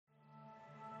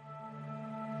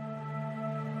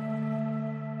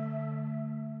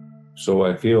So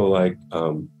I feel like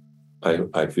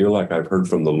I feel like I've heard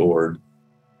from the Lord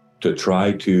to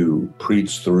try to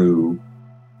preach through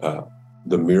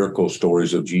the miracle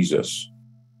stories of Jesus.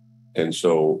 And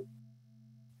so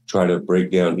try to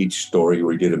break down each story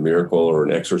where he did a miracle or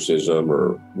an exorcism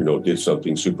or, did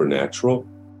something supernatural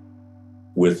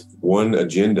with one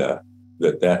agenda,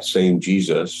 that same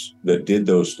Jesus that did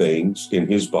those things in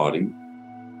his body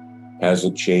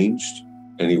hasn't changed,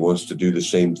 and he wants to do the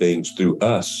same things through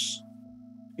us,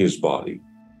 his body.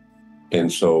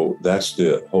 And so that's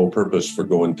the whole purpose for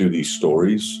going through these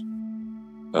stories.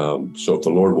 So if the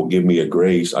Lord will give me a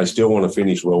grace, I still want to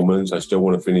finish Romans. I still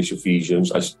want to finish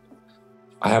Ephesians.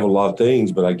 I have a lot of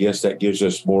things, but I guess that gives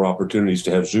us more opportunities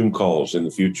to have Zoom calls in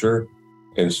the future.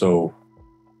 And so,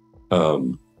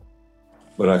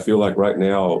 but I feel like right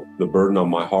now, the burden on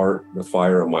my heart, the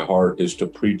fire on my heart is to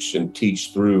preach and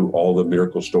teach through all the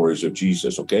miracle stories of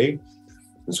Jesus, okay?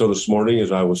 And so this morning,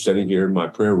 as I was sitting here in my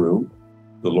prayer room,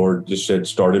 the Lord just said,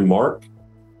 start in Mark.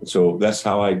 And so that's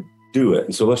how I do it.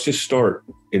 And so let's just start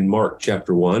in Mark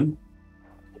chapter 1.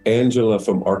 Angela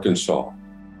from Arkansas,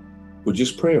 would you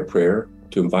just pray a prayer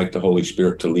to invite the Holy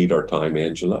Spirit to lead our time,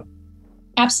 Angela?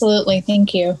 Absolutely.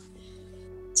 Thank you.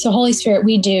 So Holy Spirit,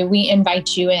 we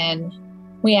invite you in.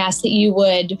 We ask that you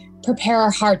would prepare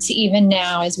our hearts even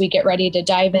now as we get ready to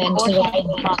dive into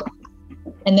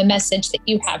the message that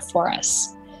you have for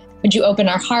us. Would you open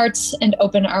our hearts and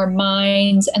open our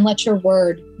minds and let your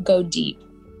word go deep?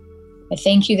 I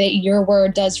thank you that your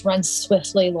word does run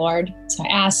swiftly, Lord. So I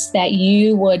ask that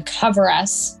you would cover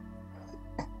us.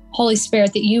 Holy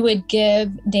Spirit, that you would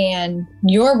give Dan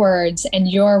your words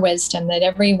and your wisdom, that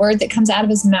every word that comes out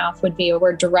of his mouth would be a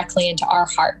word directly into our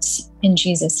hearts. In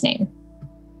Jesus' name.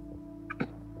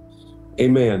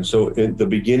 Amen. So in the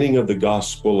beginning of the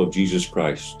gospel of Jesus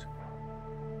Christ,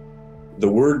 the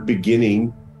word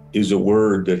beginning is a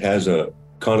word that has a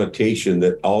connotation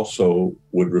that also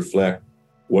would reflect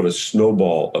what a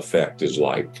snowball effect is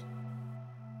like.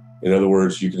 In other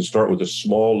words, you can start with a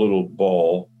small little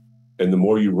ball, and the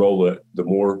more you roll it, the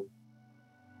more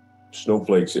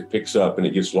snowflakes it picks up, and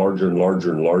it gets larger and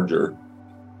larger and larger.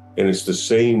 And it's the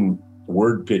same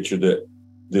word picture that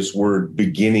this word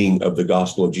beginning of the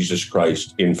gospel of Jesus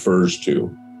Christ infers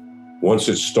to. Once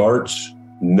it starts,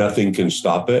 nothing can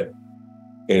stop it.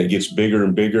 And it gets bigger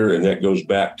and bigger, and that goes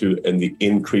back to, and the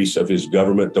increase of his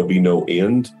government, there'll be no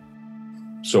end.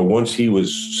 So once he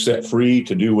was set free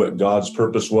to do what God's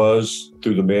purpose was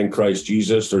through the man Christ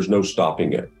Jesus, there's no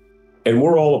stopping it. And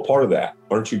we're all a part of that.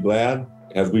 Aren't you glad?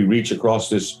 As we reach across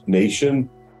this nation,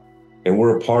 and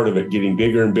we're a part of it, getting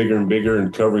bigger and bigger and bigger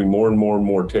and covering more and more and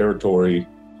more territory.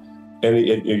 And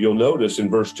you'll notice in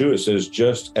verse 2, it says,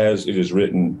 just as it is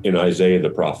written in Isaiah the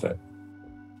prophet.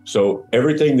 So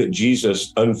everything that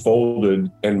Jesus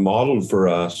unfolded and modeled for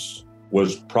us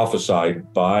was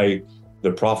prophesied by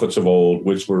the prophets of old,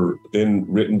 which were then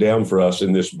written down for us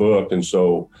in this book. And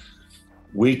so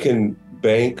we can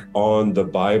bank on the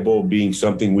Bible being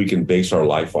something we can base our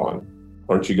life on.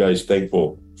 Aren't you guys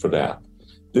thankful for that?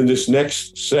 Then this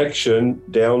next section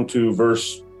down to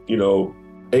verse,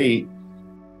 8,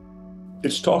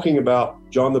 it's talking about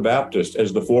John the Baptist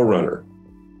as the forerunner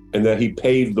and that he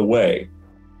paved the way.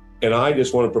 And I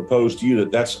just want to propose to you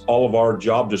that that's all of our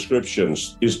job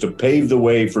descriptions, is to pave the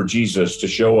way for Jesus to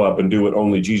show up and do what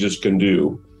only Jesus can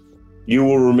do. You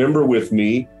will remember with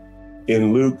me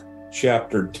in Luke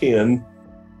chapter 10,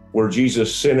 where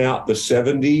Jesus sent out the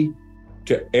 70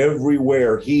 to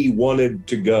everywhere he wanted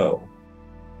to go.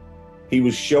 He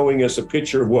was showing us a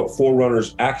picture of what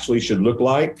forerunners actually should look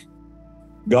like.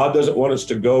 God doesn't want us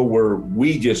to go where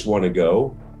we just want to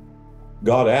go.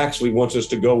 God actually wants us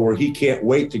to go where he can't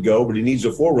wait to go, but he needs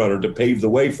a forerunner to pave the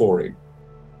way for him.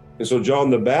 And so John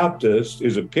the Baptist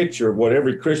is a picture of what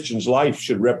every Christian's life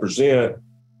should represent.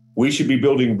 We should be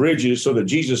building bridges so that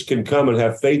Jesus can come and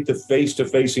have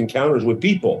face-to-face encounters with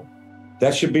people.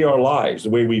 That should be our lives,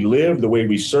 the way we live, the way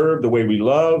we serve, the way we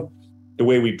love, the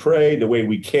way we pray, the way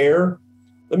we care.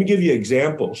 Let me give you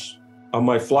examples. On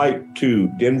my flight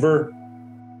to Denver,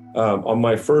 on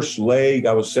my first leg,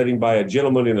 I was sitting by a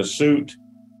gentleman in a suit,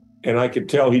 and I could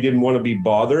tell he didn't want to be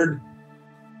bothered,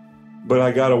 but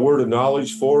I got a word of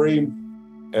knowledge for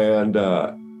him, and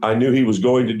I knew he was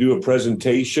going to do a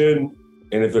presentation,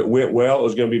 and if it went well, it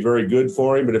was going to be very good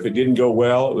for him, but if it didn't go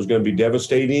well, it was going to be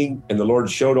devastating, and the Lord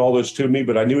showed all this to me,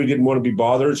 but I knew he didn't want to be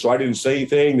bothered, so I didn't say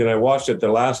anything. Then I watched at the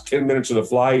last 10 minutes of the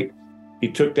flight, he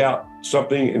took out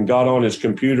something and got on his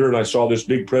computer, and I saw this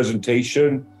big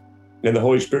presentation. And the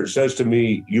Holy Spirit says to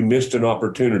me, you missed an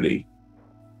opportunity.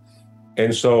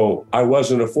 And so I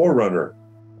wasn't a forerunner.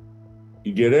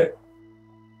 You get it?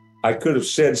 I could have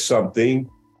said something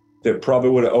that probably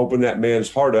would have opened that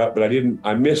man's heart up, but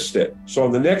I missed it. So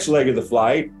on the next leg of the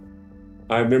flight,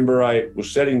 I remember I was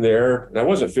sitting there and I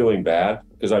wasn't feeling bad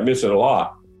because I miss it a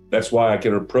lot. That's why I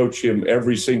can approach him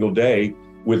every single day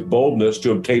with boldness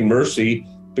to obtain mercy,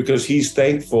 because he's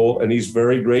thankful and he's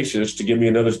very gracious to give me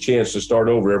another chance to start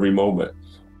over every moment.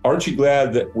 Aren't you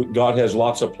glad that God has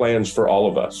lots of plans for all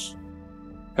of us?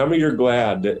 How many are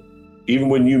glad that even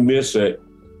when you miss it,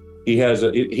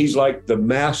 he's like the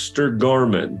master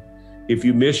Garmin. If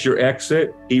you miss your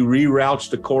exit, he reroutes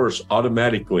the course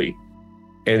automatically,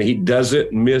 and he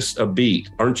doesn't miss a beat.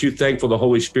 Aren't you thankful the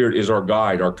Holy Spirit is our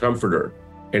guide, our comforter,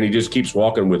 and he just keeps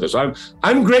walking with us?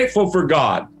 I'm grateful for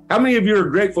God. How many of you are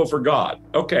grateful for God?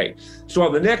 Okay, so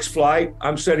on the next flight,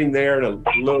 I'm sitting there and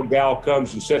a little gal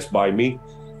comes and sits by me,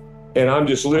 and I'm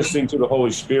just listening to the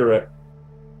Holy Spirit.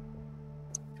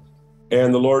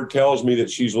 And the Lord tells me that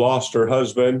she's lost her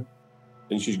husband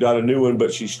and she's got a new one,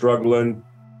 but she's struggling,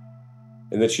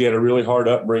 and that she had a really hard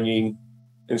upbringing.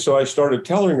 And so I started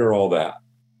telling her all that.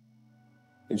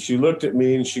 And she looked at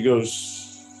me and she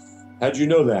goes, "How'd you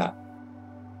know that?"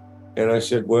 And I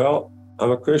said, "Well,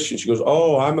 I'm a Christian." She goes,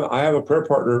 "Oh, I have a prayer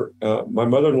partner. My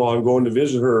mother-in-law, I'm going to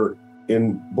visit her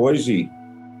in Boise.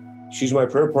 She's my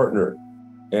prayer partner.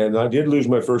 And I did lose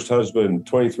my first husband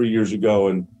 23 years ago.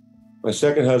 And my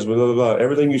second husband, blah, blah, blah.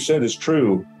 Everything you said is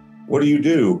true. What do you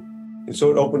do?" And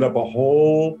so it opened up a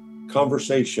whole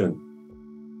conversation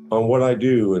on what I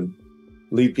do and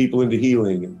lead people into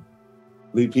healing and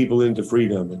lead people into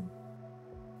freedom.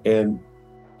 And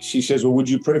she says, "Well, would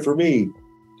you pray for me?"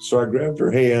 So I grabbed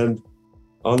her hand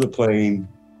on the plane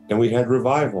and we had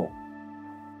revival.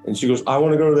 And she goes, "I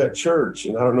want to go to that church."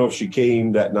 And I don't know if she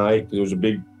came that night. There was a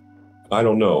big, I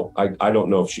don't know. I don't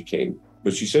know if she came,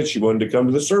 but she said she wanted to come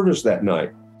to the service that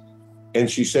night. And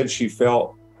she said she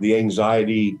felt the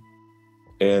anxiety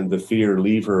and the fear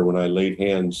leave her when I laid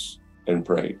hands and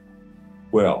prayed.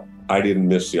 Well, I didn't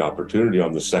miss the opportunity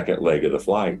on the second leg of the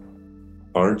flight.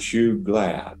 Aren't you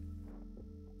glad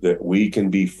that we can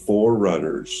be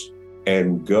forerunners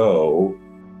and go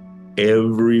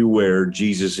everywhere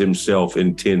Jesus himself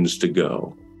intends to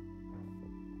go?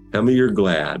 How many are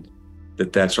glad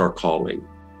that that's our calling?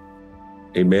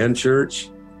 Amen, church?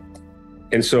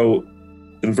 And so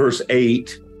in verse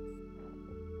 8,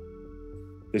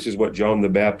 this is what John the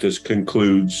Baptist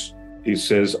concludes. He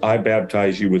says, "I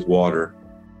baptize you with water,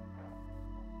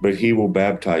 but he will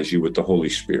baptize you with the Holy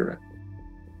Spirit."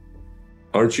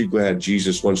 Aren't you glad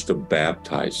Jesus wants to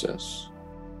baptize us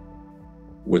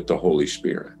with the Holy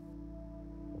Spirit?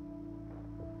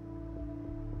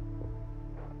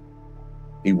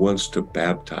 He wants to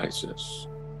baptize us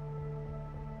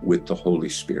with the Holy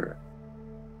Spirit.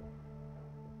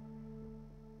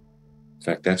 In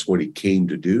fact, that's what he came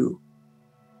to do.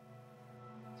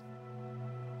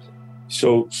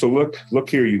 So look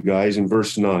here, you guys, in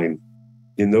verse 9.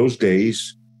 In those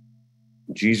days,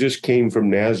 Jesus came from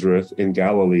Nazareth in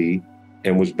Galilee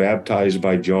and was baptized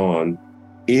by John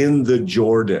in the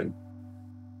Jordan.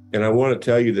 And I want to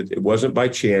tell you that it wasn't by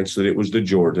chance that it was the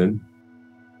Jordan.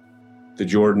 The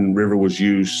Jordan River was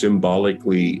used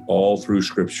symbolically all through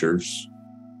scriptures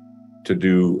to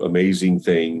do amazing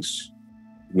things,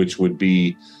 which would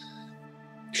be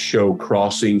show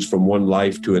crossings from one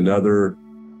life to another,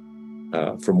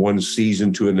 from one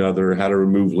season to another, how to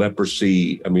remove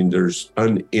leprosy. I mean, there's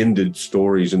unended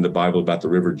stories in the Bible about the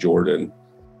River Jordan.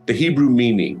 The Hebrew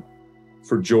meaning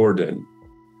for Jordan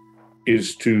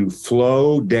is to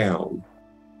flow down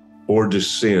or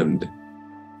descend.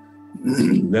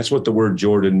 That's what the word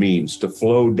Jordan means, to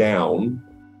flow down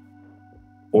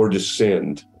or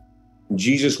descend.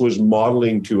 Jesus was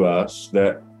modeling to us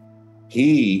that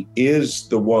he is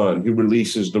the one who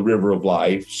releases the river of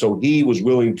life. So he was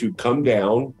willing to come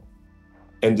down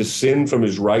and descend from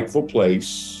his rightful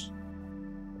place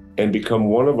and become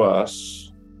one of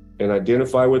us and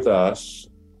identify with us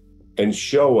and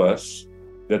show us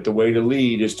that the way to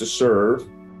lead is to serve.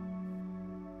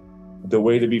 The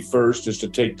way to be first is to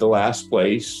take the last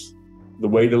place. The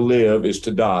way to live is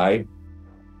to die.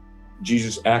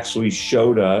 Jesus actually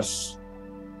showed us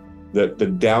that the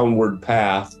downward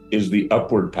path is the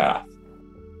upward path.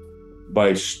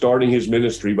 By starting his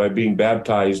ministry, by being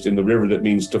baptized in the river, that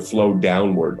means to flow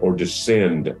downward or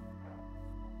descend.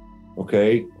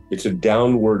 Okay? It's a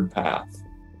downward path.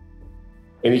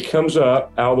 And he comes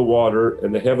up out of the water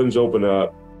and the heavens open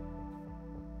up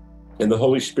and the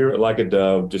Holy Spirit, like a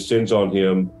dove, descends on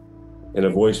him, and a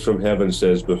voice from heaven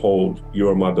says, "Behold, you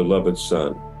are my beloved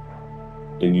Son.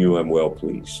 In you I'm well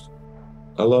pleased."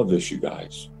 I love this, you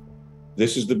guys.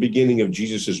 This is the beginning of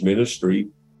Jesus' ministry,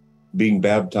 being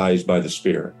baptized by the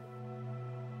Spirit.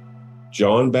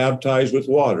 John baptized with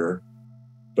water,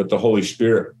 but the Holy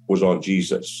Spirit was on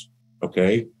Jesus,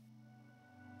 okay?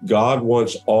 God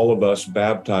wants all of us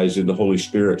baptized in the Holy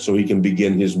Spirit so he can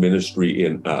begin his ministry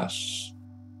in us.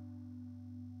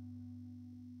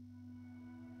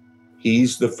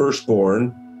 He's the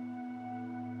firstborn.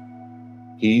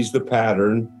 He's the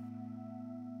pattern.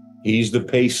 He's the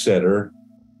pace setter.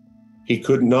 He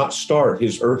could not start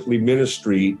his earthly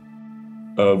ministry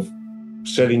of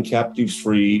setting captives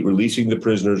free, releasing the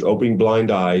prisoners, opening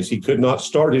blind eyes. He could not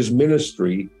start his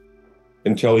ministry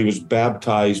until he was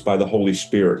baptized by the Holy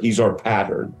Spirit. He's our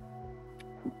pattern.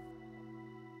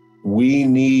 We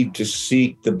need to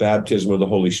seek the baptism of the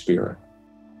Holy Spirit.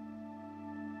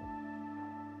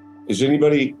 Is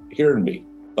anybody hearing me?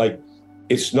 Like,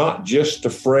 it's not just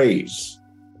a phrase.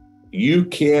 You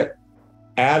can't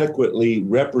adequately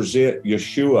represent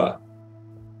Yeshua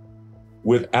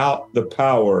without the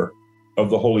power of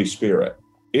the Holy Spirit.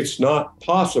 It's not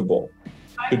possible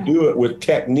to do it with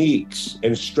techniques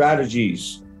and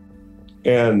strategies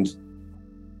and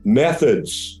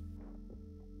methods.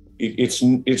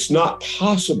 It's not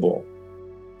possible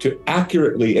to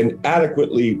accurately and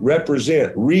adequately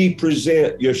represent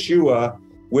Yeshua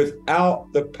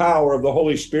without the power of the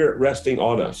Holy Spirit resting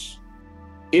on us.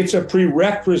 It's a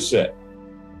prerequisite.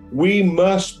 We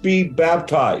must be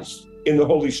baptized in the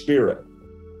Holy Spirit.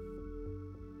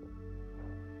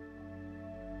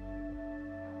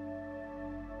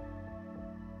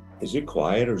 Is it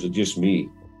quiet or is it just me?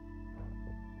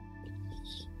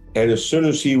 And as soon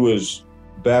as he was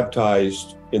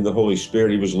baptized in the Holy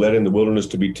Spirit, he was led in the wilderness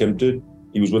to be tempted.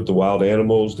 He was with the wild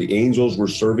animals. The angels were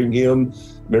serving him.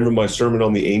 Remember my sermon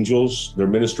on the angels? They're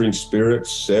ministering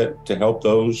spirits set to help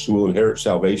those who will inherit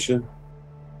salvation.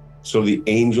 So the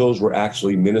angels were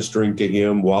actually ministering to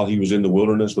him while he was in the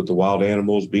wilderness with the wild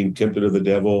animals, being tempted of the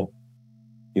devil,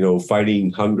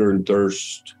 fighting hunger and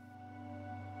thirst.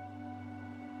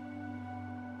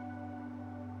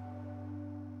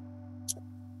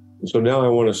 And so now I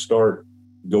want to start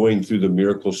going through the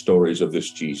miracle stories of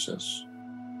this Jesus.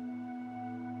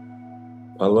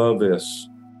 I love this.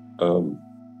 I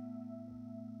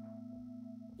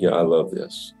love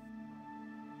this.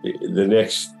 The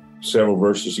next several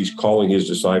verses, he's calling his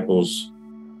disciples.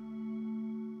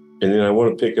 And then I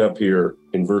want to pick up here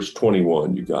in verse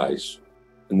 21, you guys.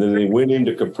 And then they went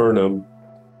into Capernaum,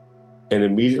 and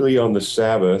immediately on the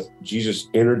Sabbath, Jesus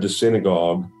entered the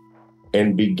synagogue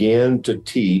and began to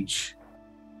teach,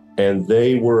 and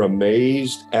they were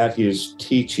amazed at his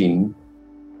teaching,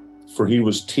 for he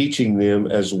was teaching them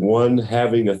as one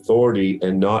having authority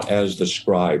and not as the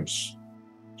scribes.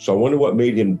 So I wonder what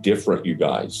made him different, you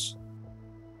guys.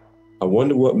 I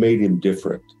wonder what made him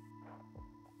different.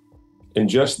 And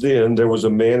just then there was a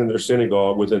man in their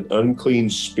synagogue with an unclean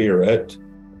spirit,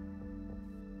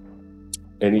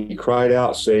 and he cried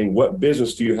out, saying, "What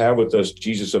business do you have with us,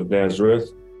 Jesus of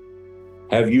Nazareth?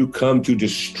 Have you come to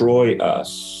destroy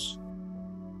us?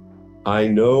 I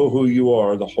know who you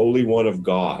are, the Holy One of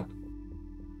God."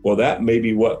 Well, that may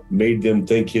be what made them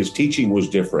think his teaching was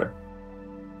different.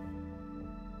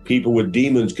 People with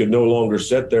demons could no longer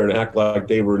sit there and act like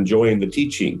they were enjoying the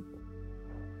teaching.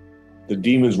 The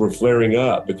demons were flaring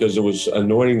up because there was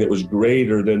anointing that was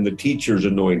greater than the teacher's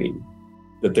anointing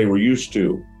that they were used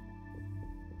to.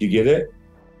 You get it?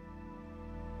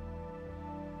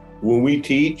 When we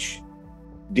teach,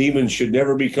 demons should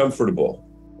never be comfortable.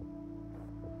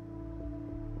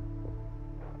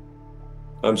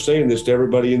 I'm saying this to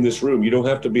everybody in this room. You don't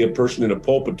have to be a person in a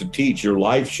pulpit to teach. Your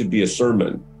life should be a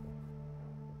sermon.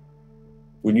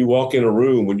 When you walk in a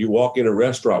room, when you walk in a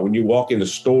restaurant, when you walk in a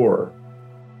store,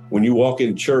 when you walk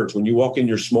in church, when you walk in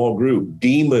your small group,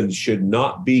 demons should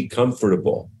not be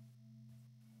comfortable.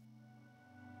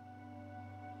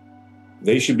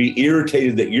 They should be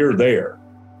irritated that you're there.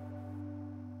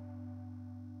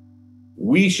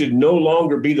 We should no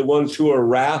longer be the ones who are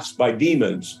harassed by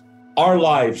demons. Our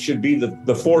lives should be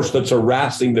the force that's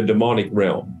harassing the demonic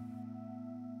realm.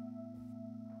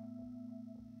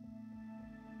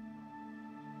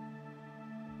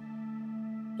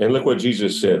 And look what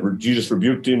Jesus said. Jesus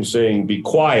rebuked him, saying, "Be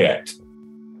quiet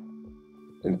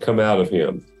and come out of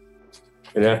him."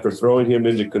 And after throwing him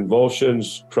into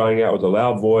convulsions, crying out with a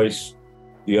loud voice,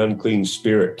 the unclean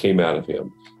spirit came out of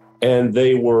him. And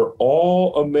they were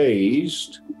all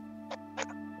amazed.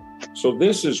 So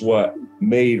this is what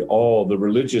made all the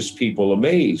religious people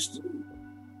amazed.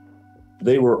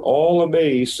 They were all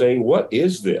amazed, saying, "What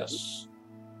is this?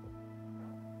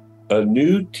 A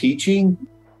new teaching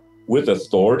with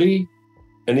authority?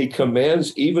 And he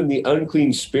commands even the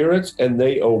unclean spirits, and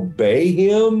they obey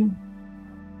him?"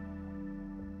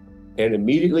 And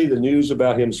immediately the news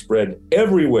about him spread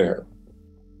everywhere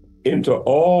into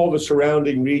all the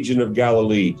surrounding region of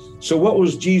Galilee. So what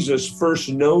was Jesus first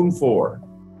known for?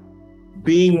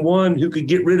 Being one who could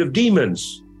get rid of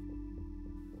demons.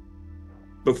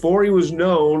 Before he was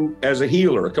known as a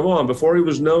healer, before he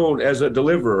was known as a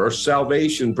deliverer or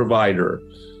salvation provider,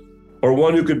 or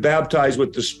one who could baptize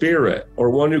with the Spirit,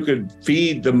 or one who could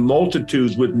feed the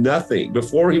multitudes with nothing,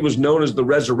 before he was known as the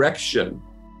resurrection,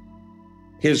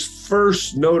 his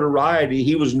first notoriety,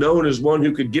 he was known as one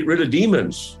who could get rid of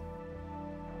demons.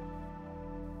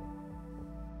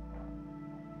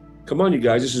 Come on, you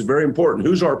guys, this is very important.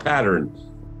 Who's our pattern?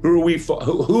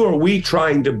 Who are we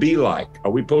trying to be like?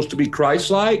 Are we supposed to be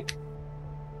Christ-like?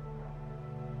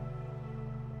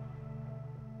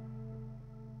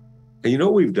 And you know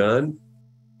what we've done?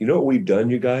 You know what we've done,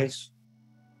 you guys?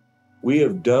 We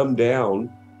have dumbed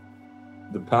down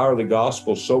the power of the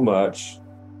gospel so much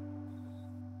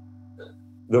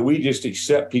that we just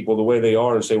accept people the way they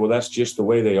are and say, well, that's just the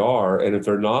way they are. And if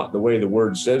they're not the way the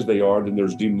word says they are, then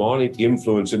there's demonic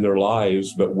influence in their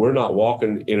lives, but we're not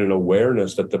walking in an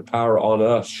awareness that the power on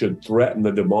us should threaten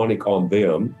the demonic on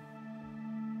them.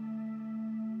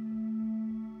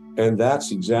 And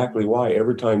that's exactly why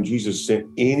every time Jesus sent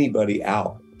anybody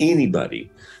out,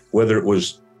 anybody, whether it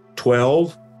was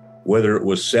 12, whether it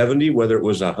was 70, whether it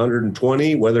was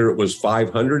 120, whether it was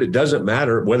 500, it doesn't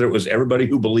matter, whether it was everybody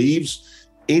who believes,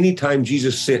 anytime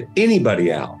Jesus sent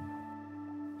anybody out,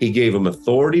 he gave them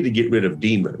authority to get rid of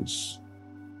demons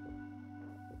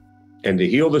and to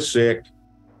heal the sick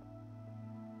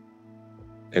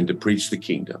and to preach the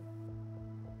kingdom.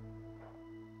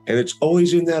 And it's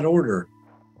always in that order.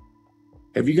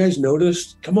 Have you guys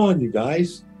noticed? Come on, you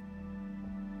guys.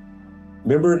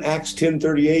 Remember in Acts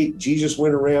 10:38, Jesus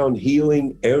went around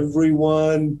healing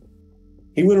everyone.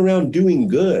 He went around doing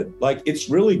good. Like, it's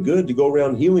really good to go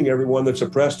around healing everyone that's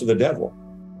oppressed of the devil.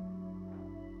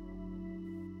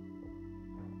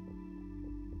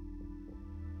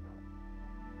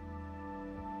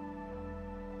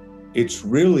 It's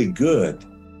really good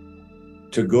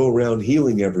to go around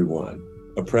healing everyone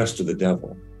oppressed of the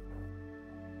devil.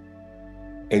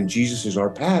 And Jesus is our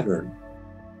pattern.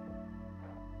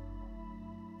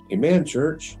 Amen,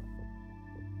 church.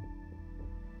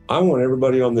 I want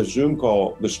everybody on the Zoom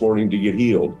call this morning to get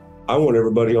healed. I want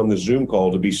everybody on the Zoom call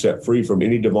to be set free from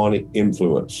any demonic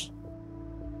influence.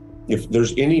 If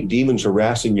there's any demons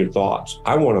harassing your thoughts,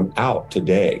 I want them out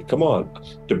today. Come on.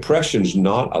 Depression's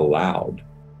not allowed.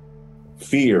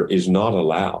 Fear is not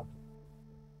allowed.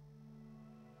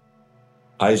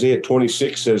 Isaiah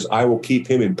 26 says, I will keep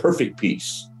him in perfect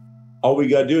peace. All we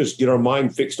got to do is get our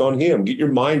mind fixed on him. Get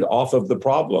your mind off of the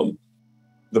problem.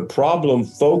 The problem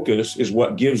focus is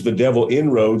what gives the devil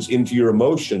inroads into your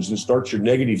emotions and starts your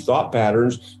negative thought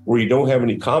patterns where you don't have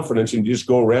any confidence and you just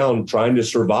go around trying to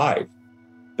survive.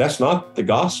 That's not the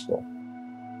gospel.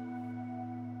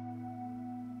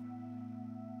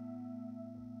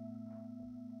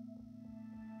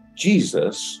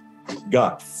 Jesus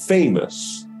got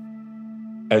famous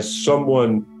as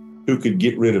someone who could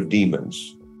get rid of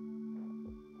demons.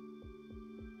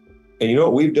 And you know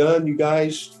what we've done, you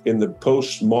guys, in the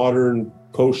postmodern,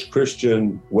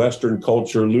 post-Christian, Western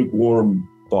culture, lukewarm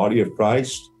body of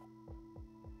Christ?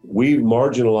 We've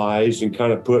marginalized and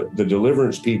kind of put the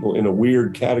deliverance people in a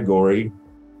weird category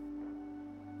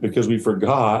because we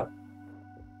forgot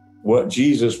what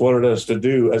Jesus wanted us to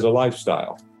do as a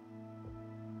lifestyle.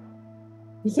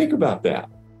 You think about that.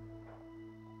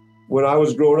 When I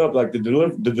was growing up, like the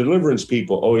deliverance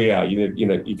people, oh yeah,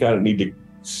 you kind of need to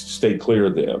stay clear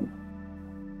of them.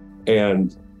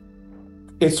 And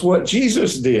it's what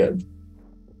Jesus did.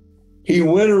 He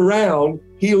went around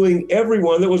healing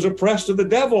everyone that was oppressed of the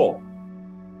devil.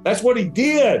 That's what he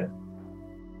did.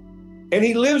 And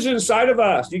he lives inside of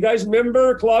us. You guys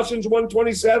remember Colossians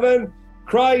 1:27?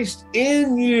 Christ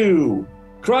in you.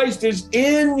 Christ is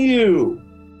in you.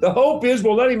 The hope is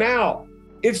we'll let him out.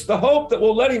 It's the hope that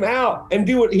will let him out and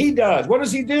do what he does. What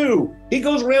does he do? He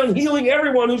goes around healing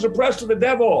everyone who's oppressed of the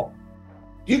devil.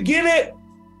 You get it?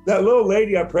 That little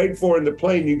lady I prayed for in the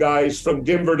plane, you guys, from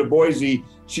Denver to Boise,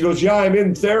 she goes, yeah, I'm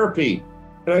in therapy.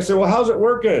 And I said, well, how's it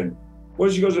working? Well,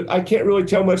 she goes, I can't really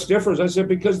tell much difference. I said,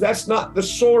 because that's not the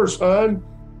source, hon.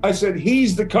 I said,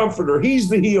 he's the comforter. He's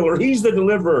the healer. He's the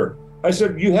deliverer. I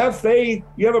said, you have faith,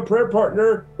 you have a prayer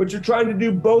partner, but you're trying to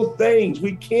do both things.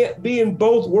 We can't be in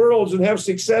both worlds and have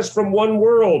success from one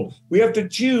world. We have to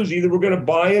choose. Either we're going to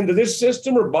buy into this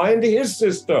system or buy into his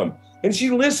system. And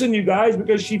she listened, you guys,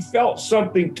 because she felt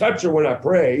something touch her when I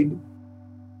prayed.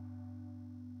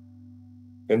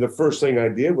 And the first thing I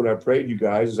did when I prayed, you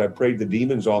guys, is I prayed the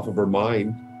demons off of her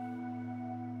mind.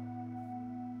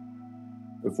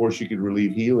 before she could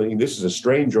relieve healing. This is a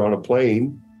stranger on a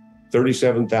plane,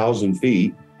 37,000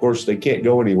 feet. Of course, they can't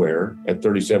go anywhere at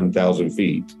 37,000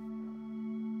 feet.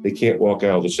 They can't walk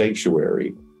out of the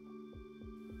sanctuary.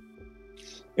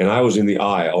 And I was in the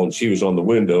aisle and she was on the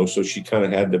window, so she kind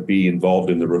of had to be involved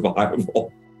in the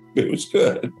revival. It was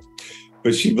good.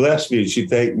 But she blessed me and she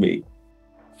thanked me.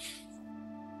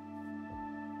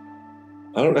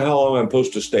 I don't know how long I'm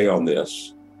supposed to stay on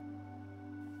this.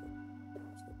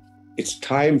 It's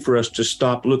time for us to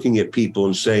stop looking at people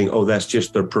and saying, oh, that's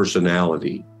just their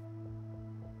personality.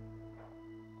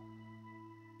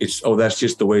 That's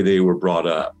just the way they were brought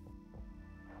up.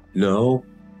 No.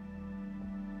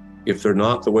 If they're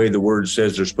not the way the word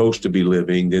says they're supposed to be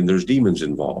living, then there's demons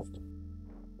involved.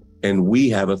 And we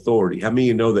have authority. How many of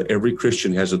you know that every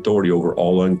Christian has authority over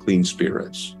all unclean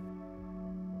spirits?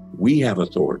 We have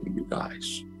authority, you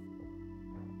guys.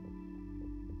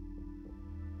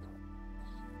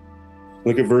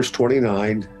 Look at verse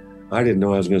 29. I didn't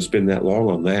know I was going to spend that long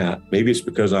on that. Maybe it's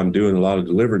because I'm doing a lot of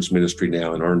deliverance ministry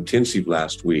now in our intensive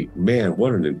last week. Man,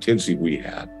 what an intensive we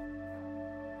had.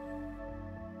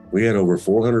 We had over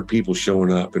 400 people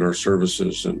showing up in our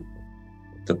services, and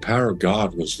the power of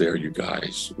God was there, you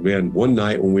guys. Man, one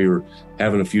night when we were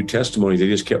having a few testimonies, they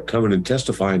just kept coming and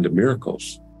testifying to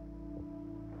miracles.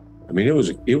 I mean,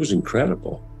 it was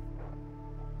incredible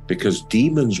because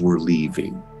demons were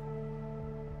leaving.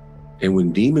 And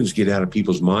when demons get out of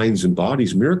people's minds and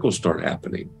bodies, miracles start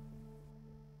happening.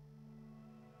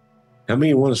 How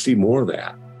many want to see more of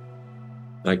that?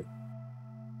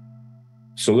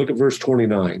 So look at verse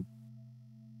 29.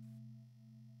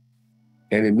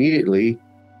 And immediately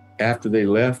after they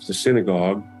left the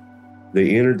synagogue,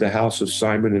 they entered the house of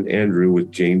Simon and Andrew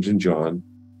with James and John.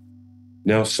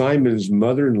 Now Simon's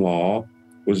mother-in-law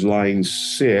was lying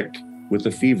sick with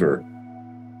a fever,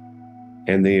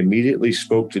 and they immediately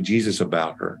spoke to Jesus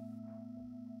about her.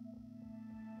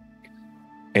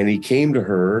 And he came to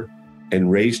her and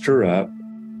raised her up,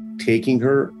 taking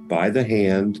her by the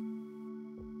hand,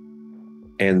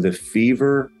 and the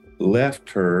fever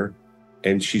left her,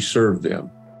 and she served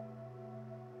them.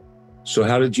 So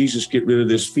how did Jesus get rid of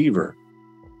this fever?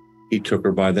 He took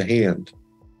her by the hand.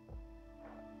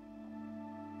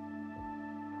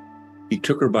 He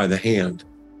took her by the hand.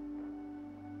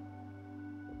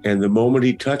 And the moment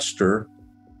he touched her,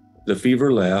 the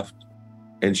fever left,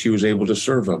 and she was able to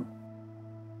serve him.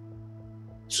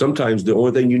 Sometimes the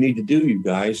only thing you need to do, you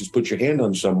guys, is put your hand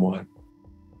on someone.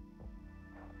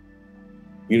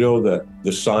 You know,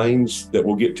 the signs that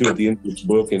we'll get to at the end of this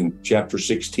book in chapter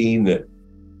 16, that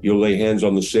you'll lay hands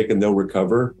on the sick and they'll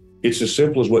recover. It's as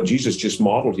simple as what Jesus just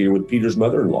modeled here with Peter's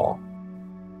mother-in-law.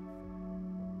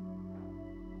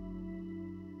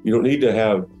 You don't need to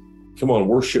have,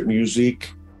 worship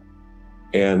music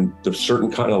and the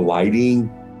certain kind of lighting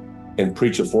and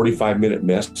preach a 45-minute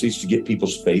message to get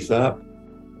people's faith up.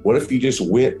 What if you just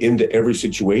went into every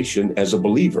situation as a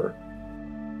believer?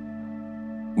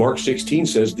 Mark 16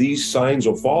 says these signs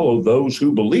will follow those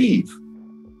who believe.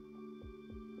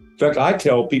 In fact, I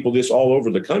tell people this all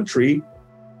over the country,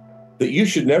 that you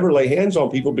should never lay hands on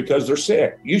people because they're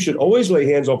sick. You should always lay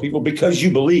hands on people because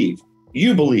you believe.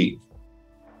 You believe.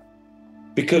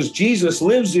 Because Jesus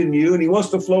lives in you and he wants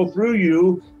to flow through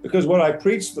you. Because what I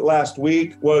preached last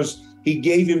week was he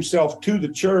gave himself to the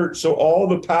church. So all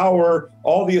the power,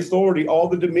 all the authority, all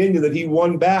the dominion that he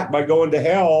won back by going to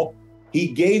hell, he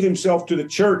gave himself to the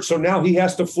church. So now he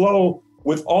has to flow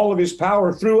with all of his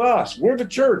power through us. We're the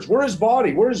church. We're his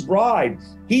body. We're his bride.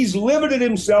 He's limited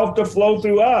himself to flow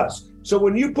through us. So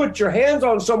when you put your hands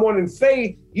on someone in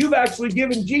faith, you've actually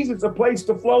given Jesus a place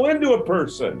to flow into a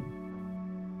person.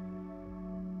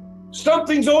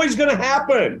 Something's always going to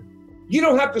happen. You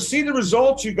don't have to see the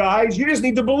results, you guys. You just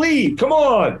need to believe. Come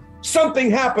on. Something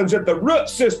happens at the root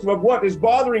system of what is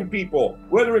bothering people,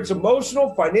 whether it's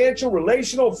emotional, financial,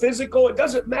 relational, physical, it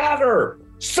doesn't matter.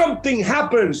 Something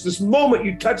happens this moment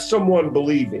you touch someone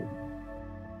believing.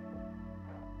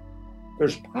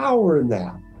 There's power in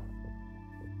that.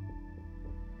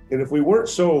 And if we weren't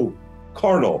so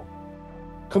carnal,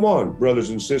 come on, brothers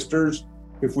and sisters,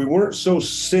 if we weren't so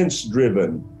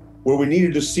sense-driven, where we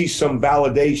needed to see some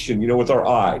validation, with our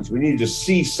eyes, we needed to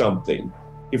see something.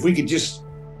 If we could just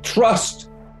trust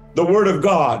the word of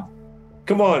God.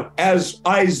 Come on, as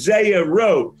Isaiah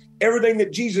wrote, everything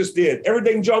that Jesus did,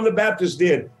 everything John the Baptist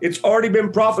did. It's already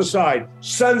been prophesied.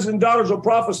 Sons and daughters will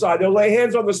prophesy. They'll lay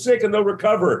hands on the sick and they'll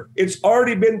recover. It's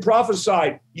already been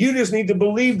prophesied. You just need to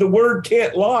believe the word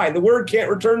can't lie. The word can't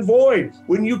return void.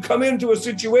 When you come into a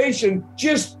situation,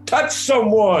 just touch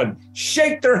someone,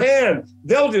 shake their hand.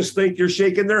 They'll just think you're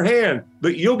shaking their hand,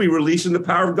 but you'll be releasing the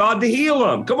power of God to heal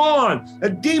them. Come on. A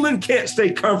demon can't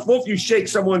stay comfortable if you shake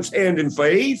someone's hand in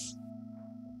faith.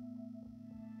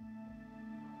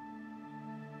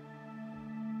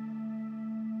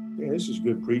 Yeah, this is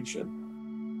good preaching.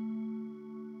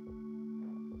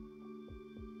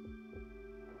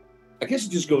 I guess it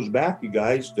just goes back, you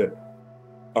guys, that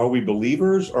are we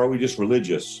believers or are we just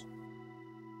religious?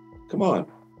 Come on.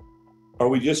 Are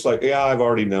we just like, yeah, I've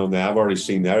already known that. I've already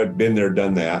seen that. I've been there,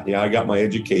 done that. Yeah, I got my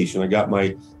education. I got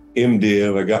my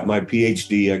MDiv. I got my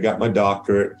PhD. I got my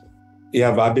doctorate.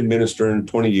 Yeah, I've been ministering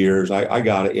 20 years. I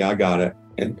got it. Yeah, I got it.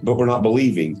 But we're not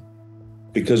believing,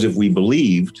 because if we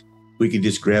believed, we could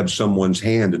just grab someone's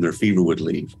hand and their fever would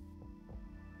leave.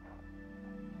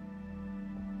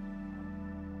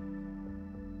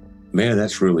 Man,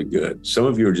 that's really good. Some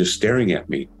of you are just staring at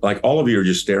me. Like all of you are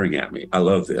just staring at me. I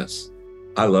love this.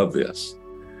 I love this.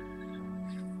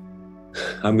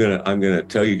 I'm gonna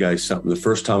tell you guys something. The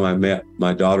first time I met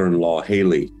my daughter-in-law,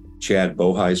 Haley, Chad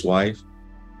Bohi's wife,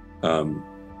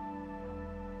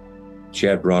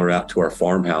 Chad brought her out to our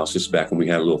farmhouse. This is back when we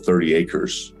had a little 30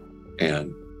 acres.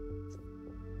 And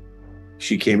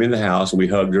she came in the house and we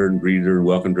hugged her and greeted her and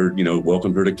welcomed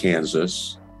her to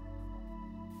Kansas.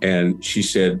 And she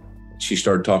said, she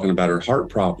started talking about her heart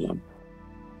problem.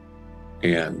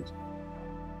 And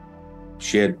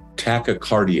she had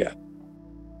tachycardia,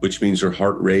 which means her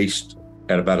heart raced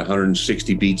at about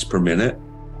 160 beats per minute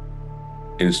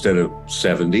instead of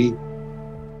 70.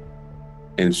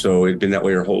 And so it'd been that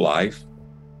way her whole life.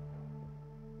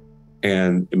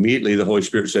 And immediately the Holy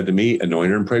Spirit said to me, anoint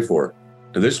her and pray for her.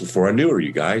 And this was before I knew her,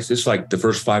 you guys. This is like the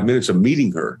first 5 minutes of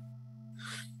meeting her.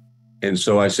 And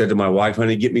so I said to my wife,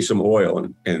 honey, get me some oil.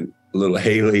 And little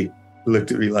Haley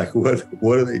looked at me like, what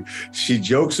are they? She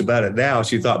jokes about it now.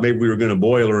 She thought maybe we were going to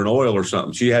boil her in oil or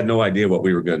something. She had no idea what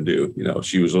we were going to do. You know,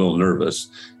 she was a little nervous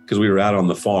because we were out on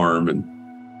the farm.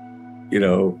 And, you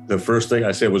know, the first thing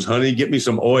I said was, honey, get me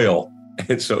some oil.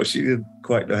 And so she didn't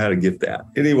quite know how to get that.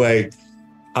 Anyway,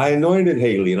 I anointed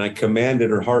Haley and I commanded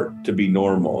her heart to be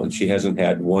normal. And she hasn't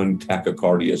had one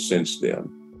tachycardia since then.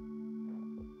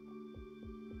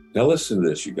 Now listen to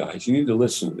this, you guys. You need to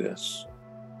listen to this.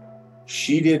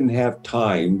 She didn't have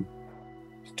time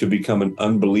to become an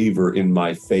unbeliever in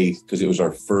my faith because it was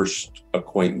our first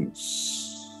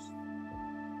acquaintance.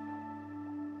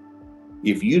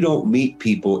 If you don't meet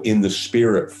people in the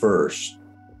spirit first,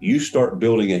 you start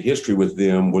building a history with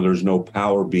them where there's no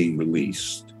power being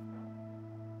released.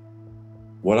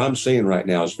 What I'm saying right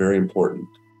now is very important.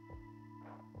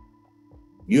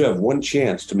 You have one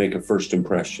chance to make a first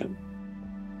impression.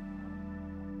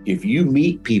 If you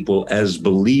meet people as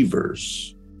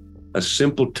believers, a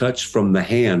simple touch from the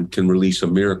hand can release a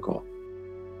miracle.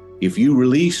 If you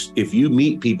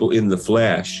meet people in the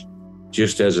flesh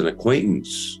just as an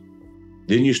acquaintance,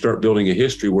 then you start building a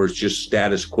history where it's just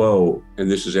status quo. And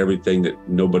this is everything that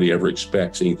nobody ever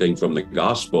expects anything from the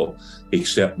gospel,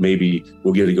 except maybe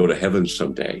we'll get to go to heaven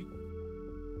someday.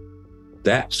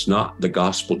 That's not the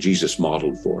gospel Jesus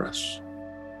modeled for us.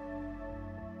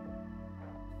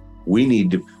 We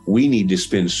need to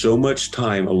spend so much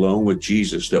time alone with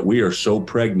Jesus that we are so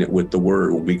pregnant with the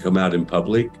word when we come out in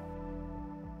public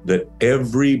that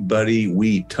everybody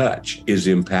we touch is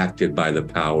impacted by the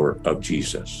power of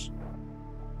Jesus.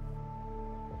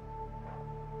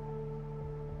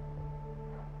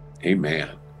 Amen.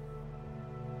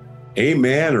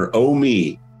 Amen or oh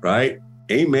me, right?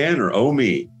 Amen or oh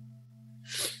me.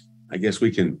 I guess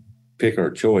we can pick our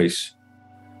choice.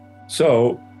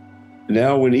 So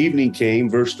now when evening came,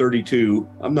 verse 32,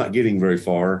 I'm not getting very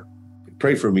far.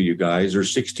 Pray for me, you guys.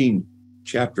 There's 16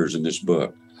 chapters in this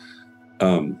book.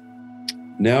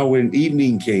 Now when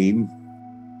evening came,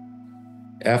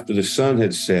 after the sun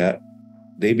had set,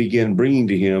 they began bringing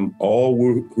to him all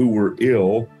who were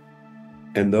ill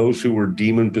and those who were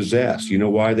demon-possessed. You know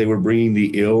why they were bringing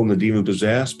the ill and the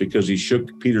demon-possessed? Because he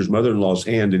shook Peter's mother-in-law's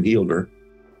hand and healed her.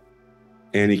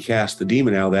 And he cast the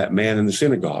demon out of that man in the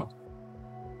synagogue.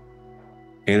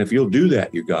 And if you'll do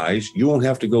that, you guys, you won't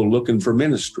have to go looking for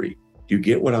ministry. Do you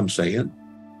get what I'm saying?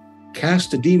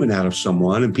 Cast a demon out of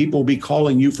someone and people will be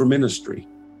calling you for ministry.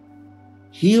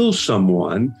 Heal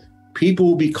someone, people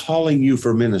will be calling you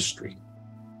for ministry.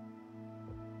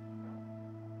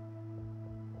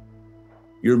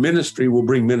 Your ministry will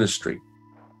bring ministry.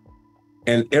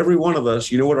 And every one of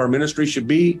us, you know what our ministry should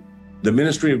be? the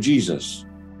ministry of Jesus.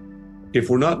 If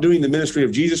we're not doing the ministry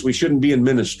of Jesus, we shouldn't be in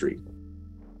ministry.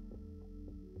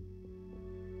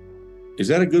 Is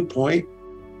that a good point?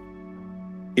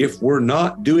 If we're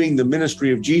not doing the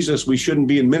ministry of Jesus, we shouldn't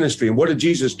be in ministry. And what did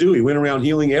Jesus do? He went around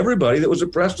healing everybody that was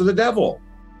oppressed of the devil.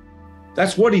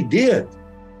 That's what he did.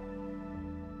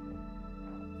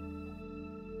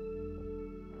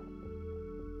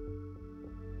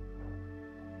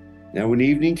 Now, when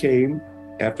evening came,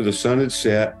 after the sun had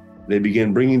set, they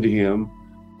began bringing to him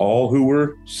all who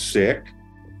were sick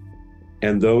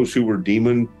and those who were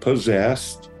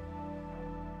demon-possessed.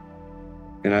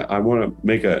 And I want to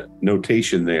make a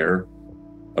notation there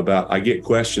about, I get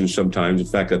questions sometimes. In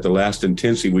fact, at the last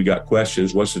intensive, we got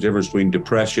questions. What's the difference between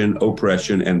depression,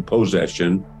 oppression, and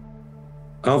possession?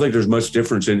 I don't think there's much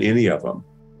difference in any of them.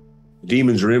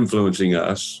 Demons are influencing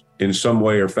us in some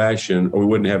way or fashion, or we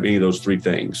wouldn't have any of those three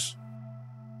things.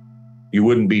 You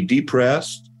wouldn't be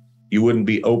depressed, you wouldn't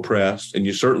be oppressed, and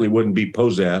you certainly wouldn't be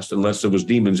possessed unless there was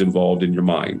demons involved in your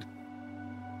mind.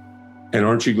 And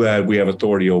aren't you glad we have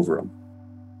authority over them?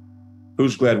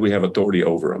 Who's glad we have authority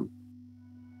over them?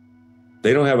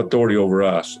 They don't have authority over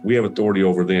us. We have authority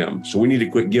over them. So we need to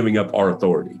quit giving up our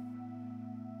authority.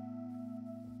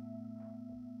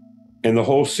 And the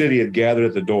whole city had gathered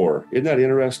at the door. Isn't that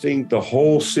interesting? The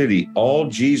whole city. All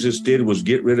Jesus did was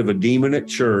get rid of a demon at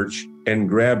church and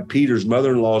grab Peter's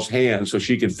mother-in-law's hand so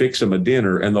she could fix him a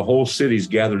dinner, and the whole city's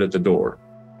gathered at the door.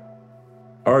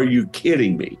 Are you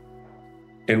kidding me?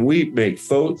 And we make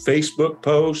Facebook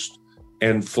posts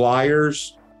and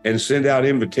flyers and send out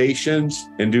invitations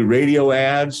and do radio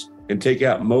ads and take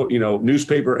out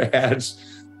newspaper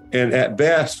ads. And at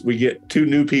best, we get 2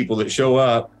 new people that show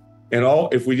up. And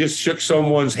if we just shook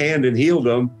someone's hand and healed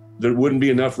them, there wouldn't be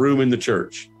enough room in the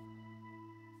church.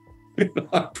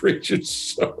 I'm preaching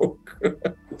so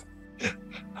good.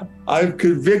 I'm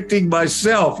convicting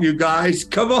myself, you guys.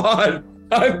 Come on.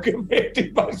 I'm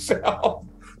convicting myself.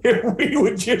 If we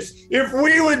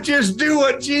would just do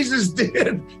what Jesus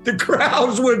did, the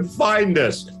crowds would find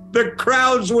us. The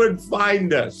crowds would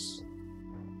find us.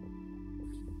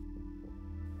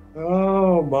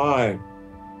 Oh my.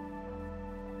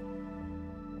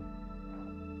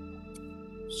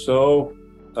 So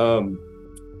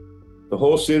the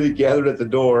whole city gathered at the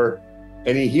door,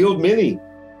 and he healed many.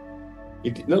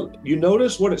 You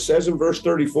notice what it says in verse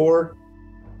 34?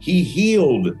 He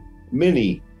healed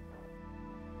many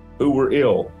who were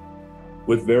ill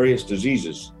with various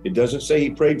diseases. It doesn't say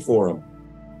he prayed for them.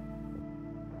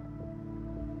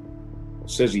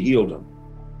 It says he healed them.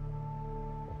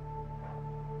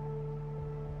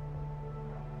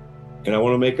 And I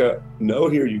want to make a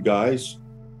note here, you guys.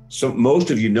 So most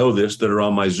of you know this that are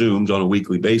on my Zooms on a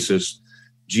weekly basis.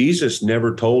 Jesus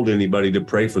never told anybody to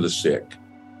pray for the sick.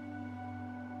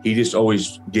 He just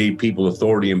always gave people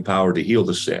authority and power to heal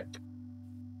the sick.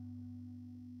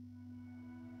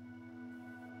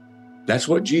 That's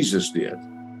what Jesus did.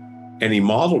 And he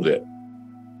modeled it.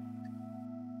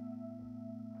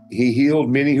 He healed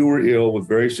many who were ill with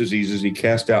various diseases. He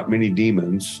cast out many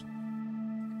demons.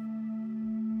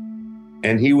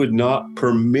 And he would not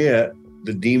permit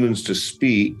the demons to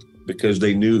speak because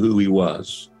they knew who he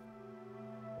was.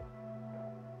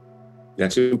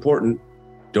 That's important.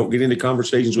 Don't get into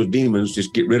conversations with demons.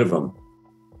 Just get rid of them.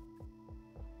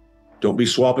 Don't be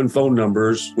swapping phone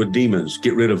numbers with demons.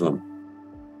 Get rid of them.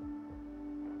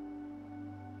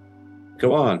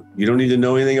 Come on. You don't need to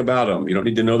know anything about them. You don't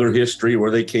need to know their history,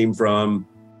 where they came from.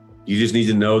 You just need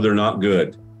to know they're not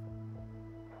good.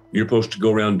 You're supposed to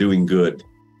go around doing good.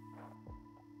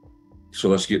 So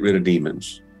let's get rid of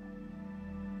demons.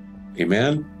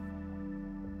 Amen?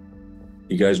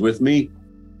 You guys with me?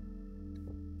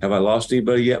 Have I lost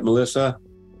anybody yet, Melissa?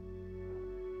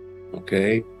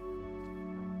 Okay.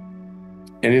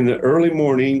 And in the early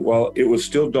morning, while it was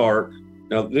still dark,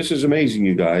 now this is amazing,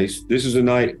 you guys. This is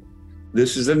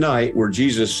a night where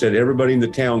Jesus said everybody in the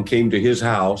town came to his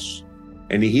house,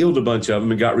 and he healed a bunch of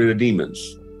them and got rid of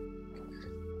demons.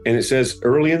 And it says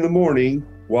early in the morning,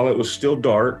 while it was still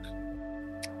dark,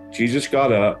 Jesus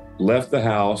got up, left the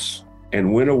house,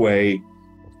 and went away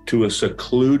to a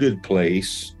secluded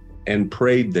place and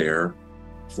prayed there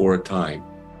for a time.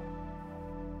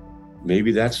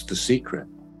 Maybe that's the secret.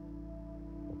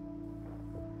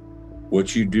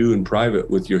 What you do in private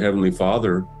with your Heavenly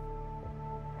Father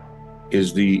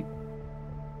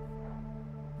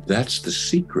that's the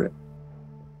secret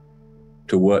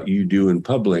to what you do in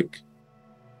public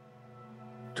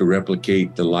to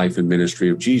replicate the life and ministry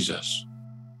of Jesus.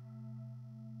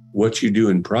 What you do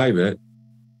in private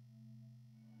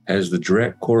has the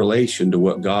direct correlation to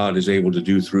what God is able to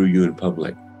do through you in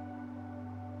public.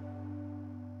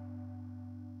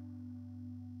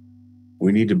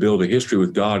 We need to build a history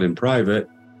with God in private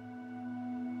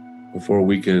before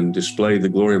we can display the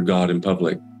glory of God in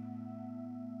public.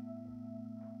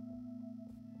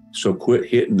 So quit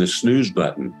hitting the snooze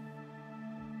button.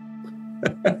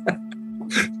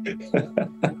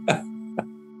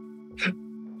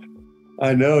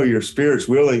 I know your spirit's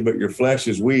willing, but your flesh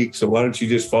is weak. So why don't you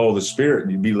just follow the spirit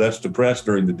and you'd be less depressed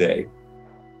during the day?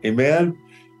 Amen.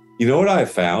 You know what I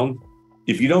found?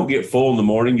 If you don't get full in the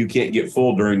morning, you can't get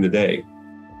full during the day.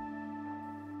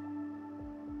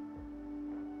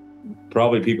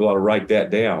 Probably people ought to write that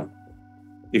down.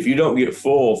 If you don't get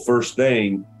full first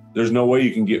thing, there's no way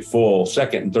you can get full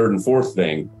second and third and fourth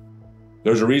thing.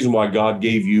 There's a reason why God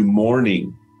gave you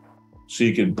morning, so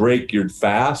you could break your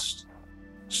fast,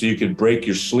 so you could break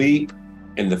your sleep.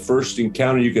 And the first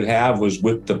encounter you could have was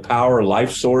with the power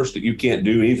life source that you can't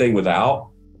do anything without.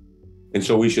 And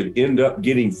so we should end up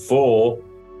getting full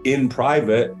in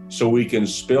private so we can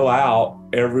spill out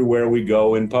everywhere we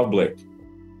go in public.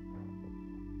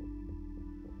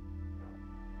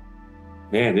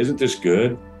 Man, isn't this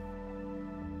good?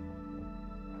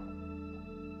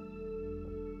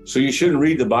 So you shouldn't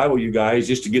read the Bible, you guys,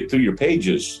 just to get through your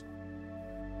pages.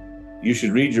 You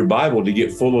should read your Bible to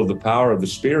get full of the power of the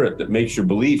Spirit that makes your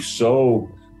belief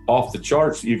so off the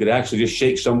charts that you could actually just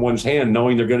shake someone's hand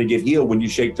knowing they're going to get healed when you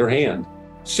shake their hand.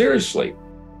 Seriously.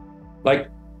 Like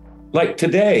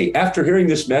today, after hearing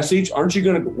this message, aren't you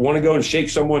going to want to go and shake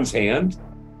someone's hand?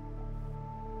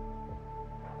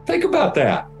 Think about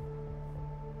that.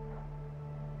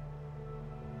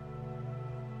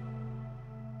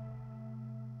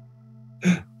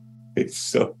 It's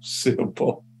so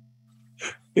simple.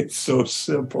 It's so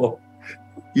simple.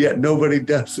 Yet nobody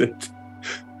does it.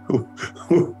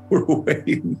 We're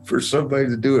waiting for somebody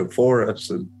to do it for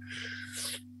us.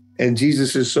 And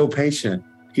Jesus is so patient.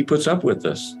 He puts up with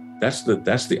us. That's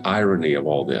the irony of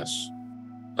all this.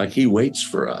 Like he waits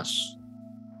for us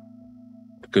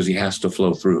because he has to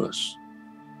flow through us.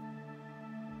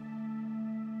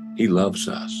 He loves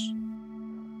us.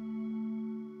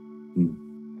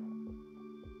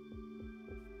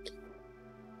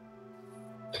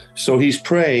 So he's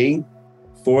praying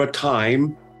for a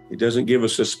time. It doesn't give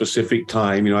us a specific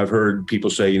time. I've heard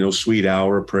people say, sweet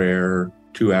hour of prayer,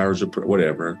 2 hours of prayer,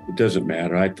 whatever. It doesn't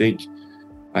matter. I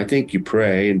think you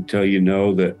pray until you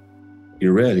know that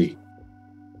you're ready.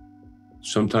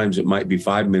 Sometimes it might be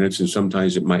 5 minutes and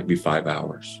sometimes it might be 5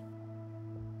 hours.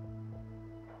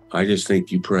 I just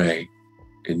think you pray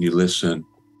and you listen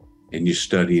and you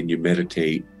study and you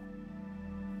meditate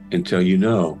until you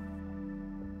know.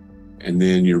 And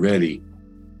then you're ready.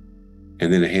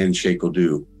 And then a handshake will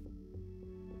do.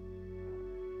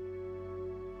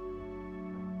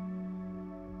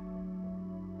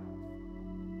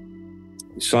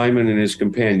 Simon and his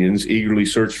companions eagerly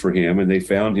searched for him, and they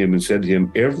found him and said to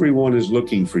him, "Everyone is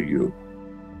looking for you."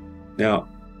 Now,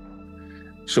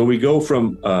 so we go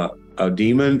from a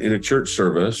demon in a church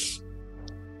service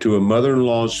to a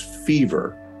mother-in-law's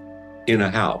fever in a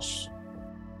house,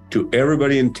 to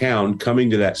everybody in town coming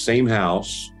to that same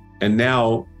house. And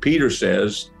now Peter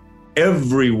says,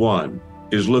 everyone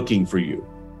is looking for you.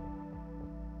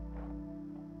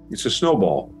 It's a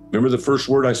snowball. Remember the first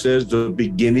word I said, the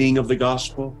beginning of the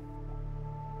gospel?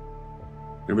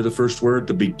 Remember the first word,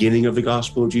 the beginning of the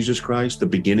gospel of Jesus Christ? The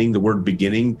beginning, the word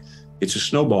beginning, it's a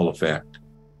snowball effect.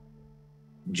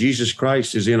 Jesus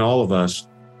Christ is in all of us.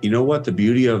 You know what the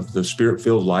beauty of the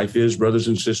Spirit-filled life is, brothers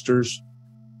and sisters?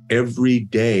 Every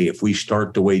day, if we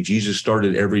start the way Jesus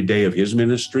started every day of his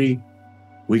ministry,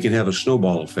 we can have a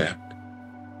snowball effect.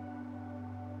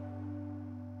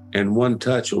 And one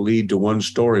touch will lead to one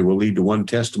story, will lead to one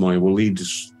testimony, will lead to,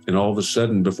 and all of a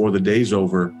sudden, before the day's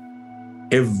over,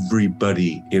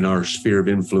 everybody in our sphere of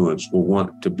influence will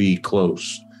want to be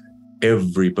close.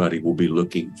 Everybody will be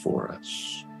looking for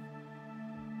us.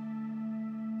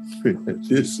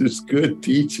 This is good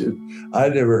teaching. I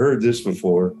never heard this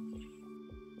before.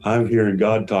 I'm hearing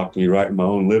God talk to me right in my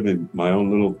own living, my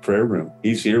own little prayer room.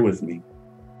 He's here with me.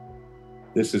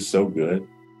 This is so good.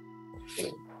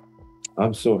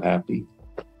 I'm so happy.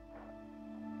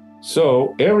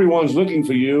 So everyone's looking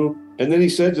for you. And then he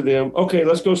said to them, okay,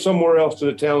 let's go somewhere else to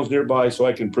the towns nearby so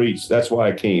I can preach. That's why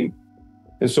I came.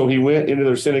 And so he went into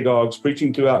their synagogues,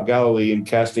 preaching throughout Galilee and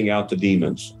casting out the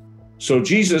demons. So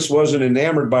Jesus wasn't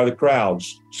enamored by the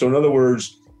crowds. So in other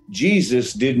words,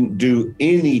 Jesus didn't do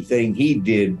anything he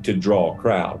did to draw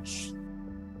crowds.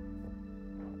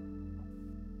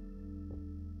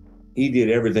 He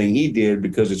did everything he did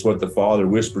because it's what the Father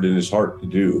whispered in his heart to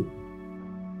do.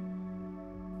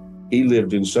 He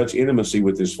lived in such intimacy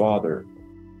with his Father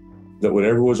that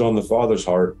whatever was on the Father's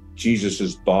heart,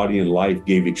 Jesus's body and life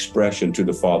gave expression to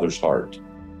the Father's heart.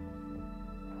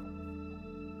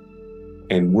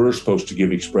 And we're supposed to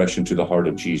give expression to the heart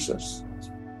of Jesus.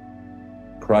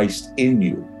 Christ in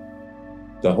you.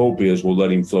 The hope is we'll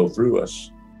let him flow through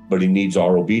us, but he needs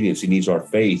our obedience. He needs our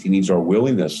faith. He needs our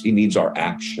willingness. He needs our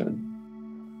action.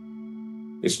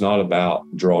 It's not about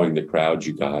drawing the crowds,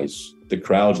 you guys. The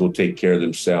crowds will take care of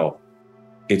themselves.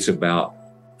 It's about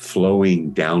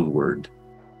flowing downward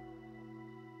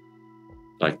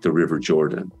like the River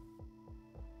Jordan.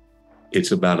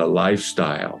 It's about a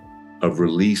lifestyle of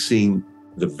releasing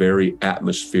the very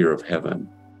atmosphere of heaven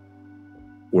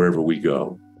wherever we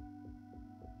go.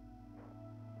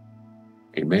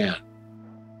 Amen.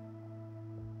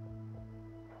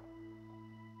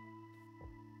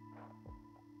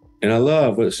 And I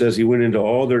love what it says. He went into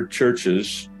all their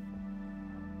churches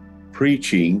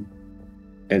preaching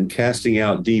and casting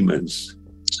out demons.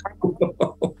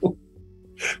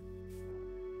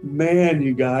 Man,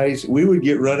 you guys, we would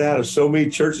get run out of so many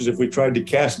churches if we tried to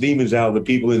cast demons out of the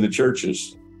people in the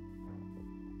churches.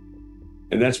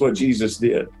 And that's what Jesus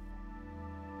did.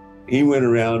 He went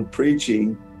around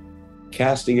preaching,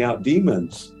 casting out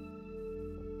demons.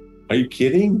 Are you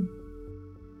kidding?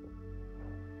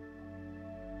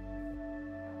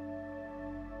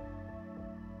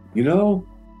 You know,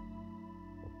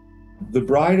 the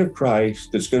bride of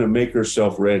Christ that's going to make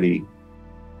herself ready,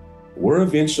 we're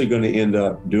eventually going to end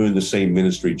up doing the same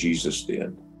ministry Jesus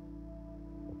did.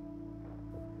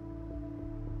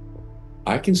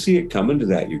 I can see it coming to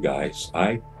that, you guys.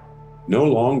 No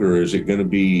longer is it going to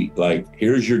be like,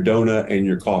 here's your donut and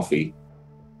your coffee.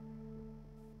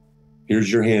 Here's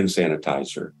your hand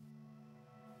sanitizer.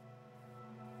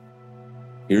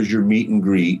 Here's your meet and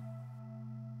greet.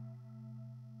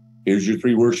 Here's your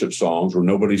 3 worship songs where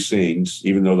nobody sings,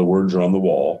 even though the words are on the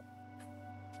wall.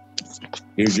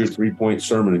 Here's your 3-point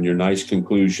sermon and your nice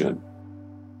conclusion.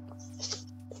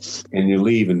 And you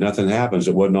leave and nothing happens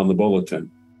that wasn't on the bulletin.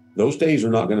 Those days are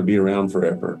not going to be around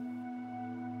forever.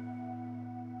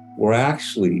 We're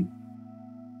actually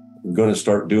going to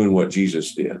start doing what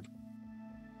Jesus did.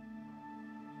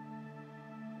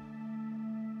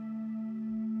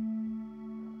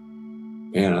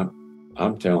 And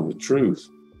I'm telling the truth.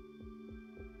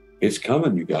 It's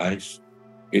coming, you guys.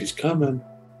 It's coming.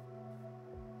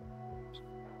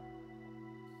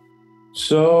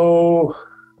 So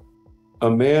a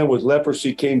man with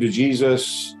leprosy came to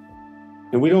Jesus,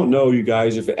 and we don't know, you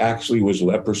guys, if it actually was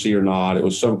leprosy or not. It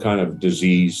was some kind of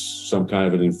disease, some kind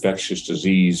of an infectious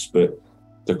disease, but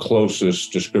the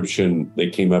closest description they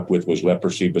came up with was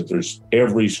leprosy. But there's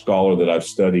every scholar that I've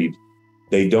studied,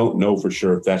 they don't know for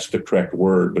sure if that's the correct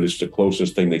word, but it's the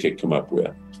closest thing they could come up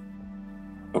with.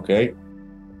 Okay?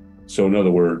 So in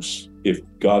other words, if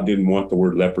God didn't want the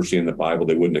word leprosy in the Bible,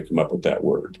 they wouldn't have come up with that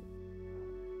word.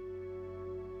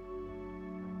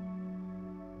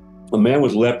 A man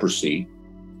with leprosy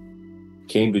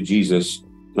came to Jesus.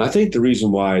 And I think the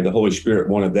reason why the Holy Spirit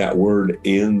wanted that word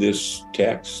in this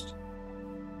text,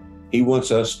 he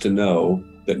wants us to know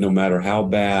that no matter how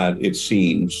bad it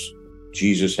seems,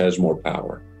 Jesus has more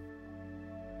power.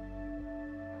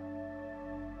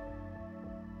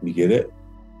 You get it?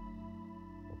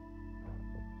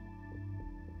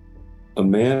 A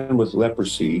man with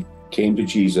leprosy came to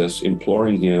Jesus,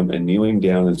 imploring him and kneeling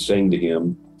down and saying to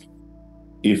him,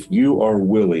 "If you are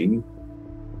willing,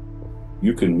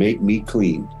 you can make me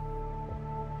clean."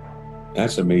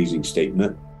 That's an amazing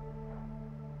statement.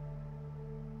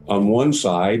 On one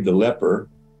side, the leper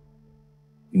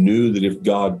knew that if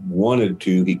God wanted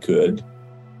to, he could,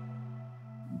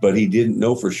 but he didn't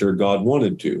know for sure God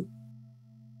wanted to.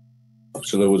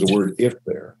 So there was a word "if"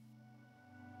 there.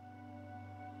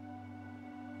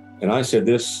 And I said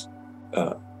this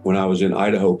when I was in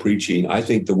Idaho preaching. I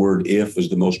think the word "if" is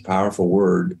the most powerful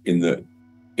word in the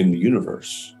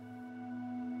universe.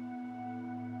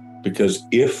 Because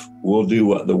if we'll do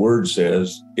what the word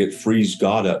says, it frees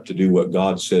God up to do what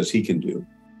God says he can do.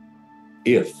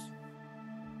 If.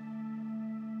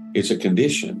 It's a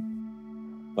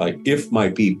condition. Like, if my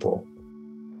people,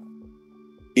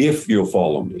 if you'll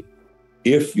follow me,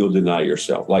 if you'll deny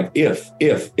yourself. Like, if.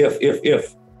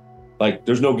 Like,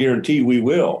 there's no guarantee we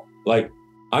will. Like,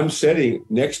 I'm sitting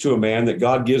next to a man that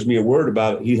God gives me a word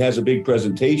about. He has a big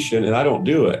presentation and I don't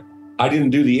do it. I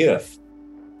didn't do the if.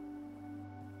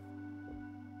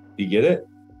 You get it?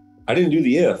 I didn't do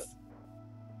the if.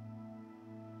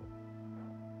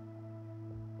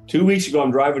 2 weeks ago,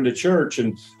 I'm driving to church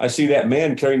and I see that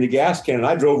man carrying the gas can, and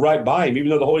I drove right by him, even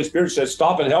though the Holy Spirit said,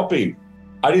 stop and help him.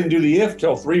 I didn't do the if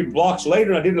till 3 blocks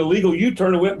later. I did an illegal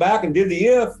U-turn and went back and did the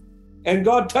if. And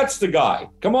God touched the guy.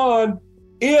 Come on.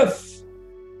 If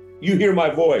you hear my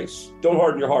voice, don't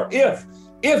harden your heart.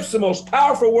 If's the most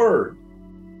powerful word.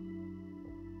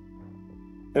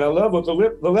 And I love what the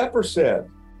leper said.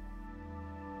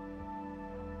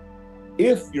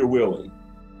 If you're willing.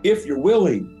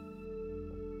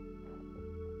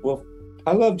 Well,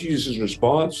 I love Jesus'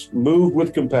 response. Moved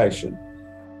with compassion.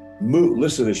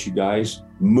 Listen to this, you guys.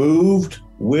 Moved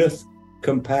with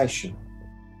compassion.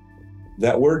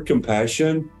 That word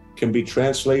compassion can be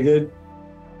translated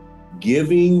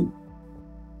giving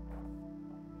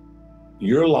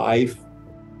your life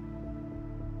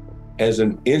as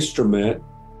an instrument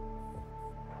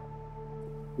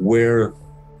where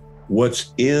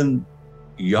what's in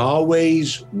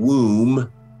Yahweh's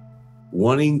womb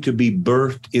wanting to be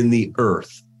birthed in the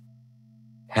earth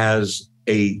has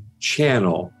a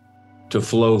channel to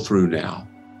flow through now.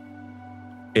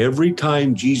 Every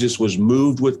time Jesus was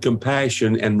moved with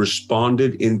compassion and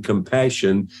responded in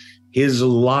compassion, his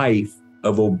life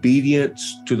of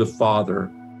obedience to the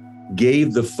Father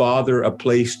gave the Father a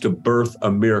place to birth a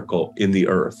miracle in the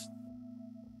earth.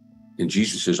 And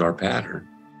Jesus is our pattern.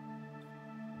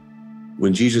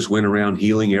 When Jesus went around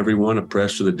healing everyone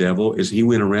oppressed of the devil, he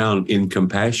went around in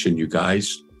compassion, you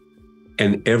guys.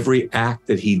 And every act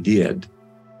that he did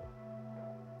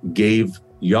gave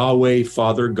Yahweh,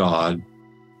 Father God,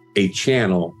 a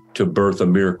channel to birth a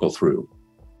miracle through.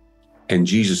 And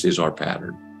Jesus is our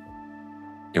pattern.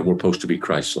 And we're supposed to be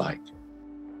Christ-like.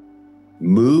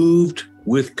 Moved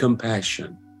with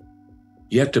compassion.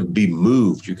 You have to be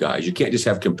moved, you guys. You can't just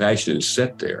have compassion and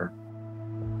sit there.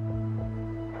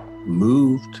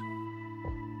 Moved.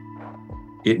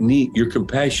 Your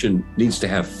compassion needs to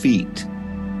have feet.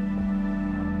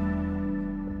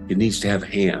 It needs to have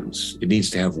hands. It needs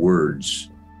to have words.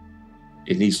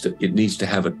 It needs to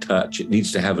have a touch. It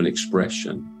needs to have an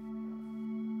expression.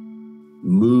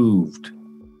 Moved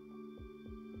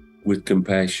with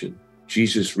compassion.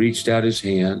 Jesus reached out his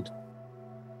hand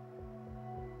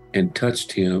and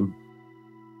touched him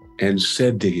and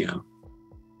said to him,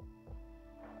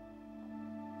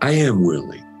 I am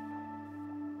willing.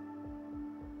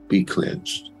 Be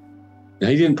cleansed. Now,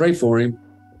 he didn't pray for him.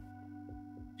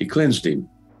 He cleansed him.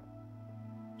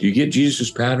 Do you get Jesus'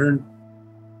 pattern?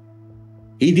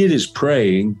 He did his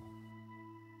praying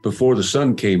before the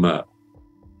sun came up,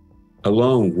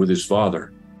 alone with his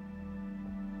Father,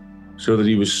 so that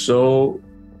he was so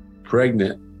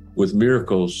pregnant with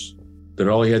miracles that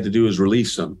all he had to do was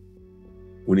release them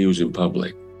when he was in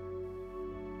public.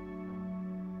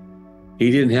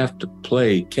 He didn't have to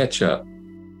play catch up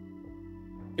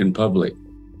in public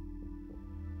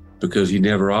because he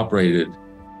never operated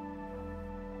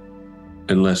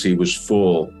unless he was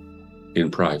full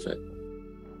in private.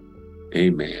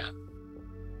 Amen.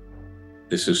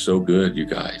 This is so good, you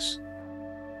guys.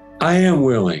 I am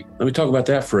willing. Let me talk about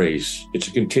that phrase. It's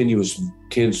a continuous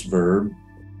tense verb,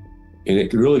 and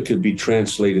it really could be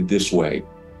translated this way.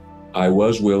 I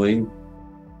was willing.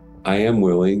 I am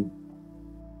willing.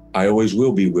 I always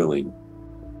will be willing.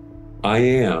 I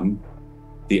am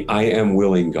the I am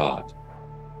willing God.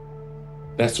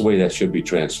 That's the way that should be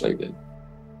translated.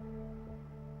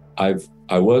 I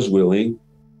was willing.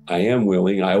 I am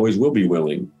willing. I always will be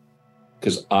willing,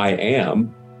 because I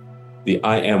am the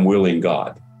I am willing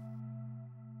God.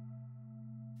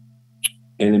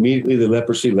 And immediately the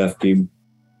leprosy left him,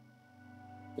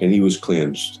 and he was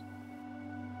cleansed.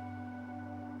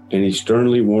 And he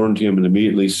sternly warned him and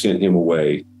immediately sent him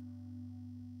away.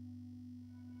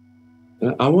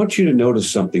 And I want you to notice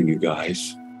something, you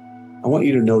guys. I want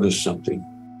you to notice something.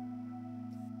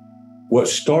 What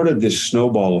started this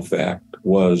snowball effect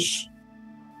was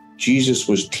Jesus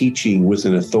was teaching with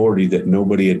an authority that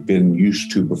nobody had been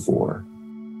used to before.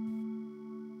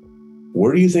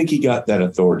 Where do you think he got that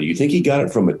authority? You think he got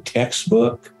it from a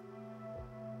textbook?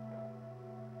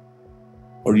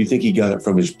 Or do you think he got it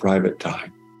from his private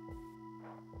time?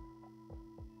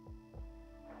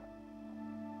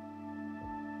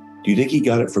 Do you think he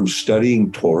got it from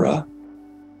studying Torah?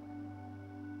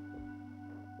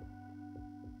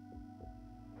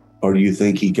 Or do you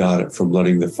think he got it from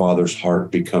letting the Father's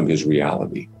heart become his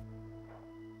reality?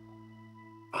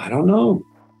 I don't know.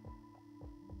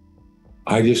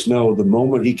 I just know the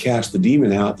moment he cast the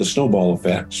demon out, the snowball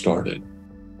effect started.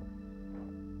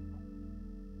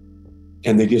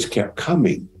 And they just kept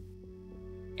coming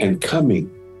and coming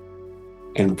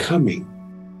and coming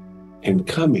and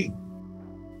coming.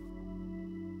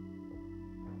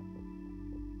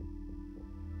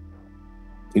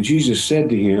 And Jesus said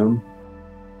to him,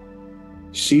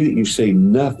 see that you say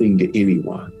nothing to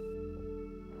anyone.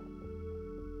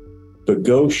 But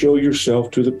go show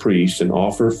yourself to the priest and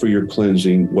offer for your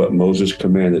cleansing what Moses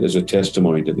commanded as a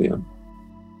testimony to them.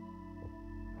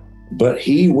 But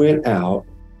he went out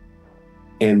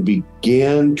and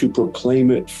began to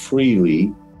proclaim it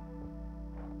freely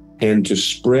and to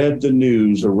spread the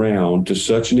news around to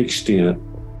such an extent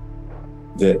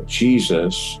that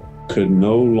Jesus could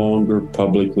no longer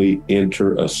publicly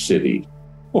enter a city.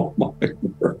 Oh my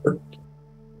word.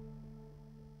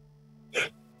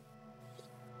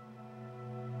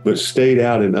 But stayed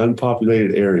out in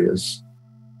unpopulated areas,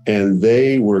 and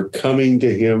they were coming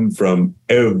to him from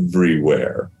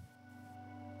everywhere.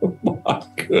 Oh my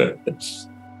goodness.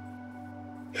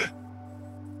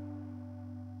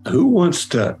 Who wants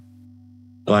to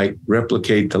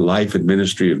replicate the life and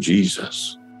ministry of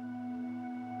Jesus?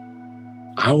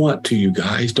 I want to, you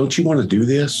guys. Don't you want to do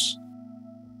this?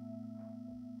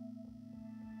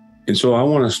 And so I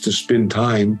want us to spend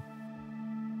time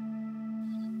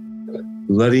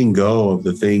letting go of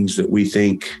the things that we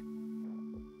think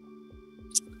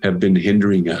have been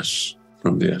hindering us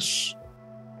from this.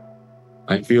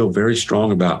 I feel very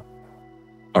strong about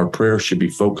our prayer should be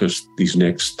focused these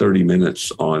next 30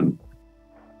 minutes on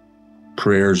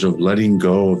prayers of letting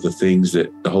go of the things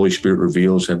that the Holy Spirit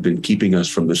reveals have been keeping us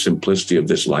from the simplicity of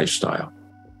this lifestyle.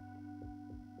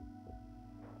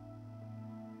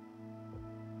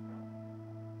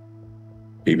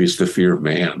 Maybe it's the fear of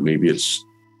man. Maybe it's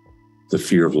the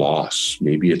fear of loss.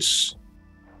 Maybe it's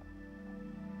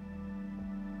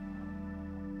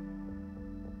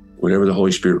whatever the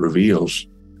Holy Spirit reveals.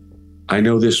 I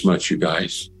know this much, you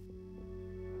guys.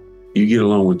 You get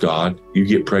along with God. You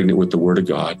get pregnant with the Word of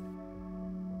God.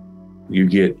 You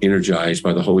get energized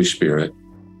by the Holy Spirit.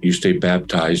 You stay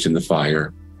baptized in the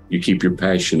fire. You keep your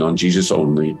passion on Jesus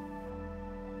only.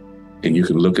 And you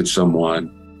can look at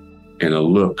someone, and a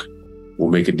look will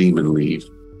make a demon leave.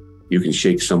 You can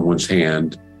shake someone's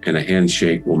hand, and a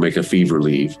handshake will make a fever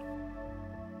leave.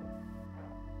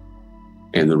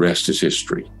 And the rest is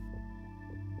history.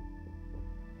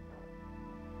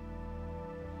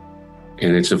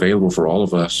 And it's available for all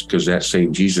of us because that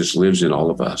same Jesus lives in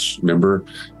all of us. Remember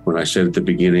when I said at the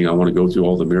beginning, I want to go through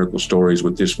all the miracle stories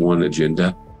with this one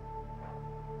agenda?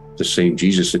 The same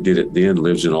Jesus that did it then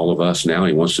lives in all of us now.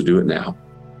 He wants to do it now.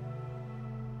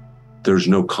 There's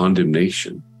no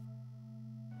condemnation.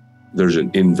 There's an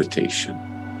invitation.